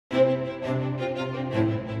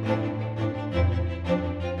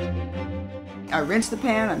I rinse the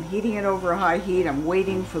pan, I'm heating it over a high heat, I'm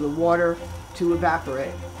waiting for the water to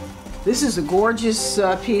evaporate. This is a gorgeous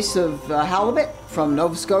piece of halibut from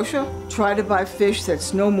Nova Scotia. Try to buy fish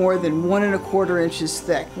that's no more than 1 1/4 inches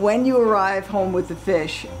thick. When you arrive home with the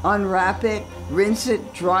fish, unwrap it, rinse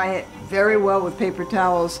it, dry it very well with paper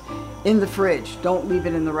towels in the fridge. Don't leave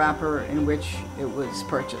it in the wrapper in which it was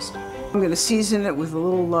purchased. I'm going to season it with a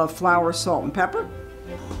little flour, salt, and pepper.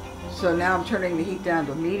 So now I'm turning the heat down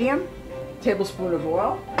to medium. Tablespoon of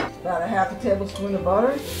oil, about a 1/2 tablespoon of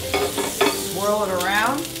butter. Swirl it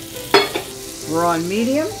around. We're on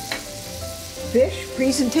medium. Fish,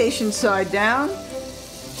 presentation side down.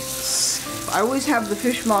 I always have the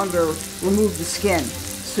fishmonger remove the skin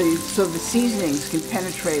so the seasonings can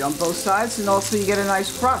penetrate on both sides, and also you get a nice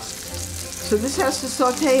crust. So this has to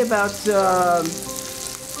saute about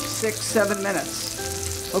 6-7 minutes.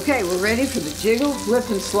 Okay, we're ready for the jiggle, flip,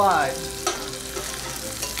 and slide.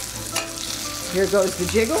 Here goes the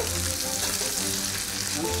jiggle. I'm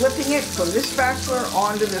flipping it from this spatula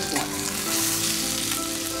onto this one.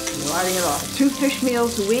 Sliding it off. 2 fish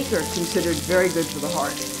meals a week are considered very good for the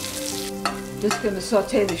heart. Just going to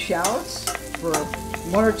saute the shallots for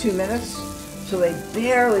 1 or 2 minutes so they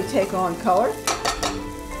barely take on color.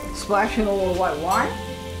 Splash in a little white wine.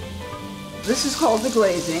 This is called the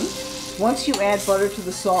glazing. Once you add butter to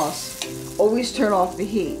the sauce, always turn off the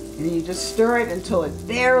heat and you just stir it until it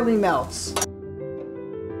barely melts.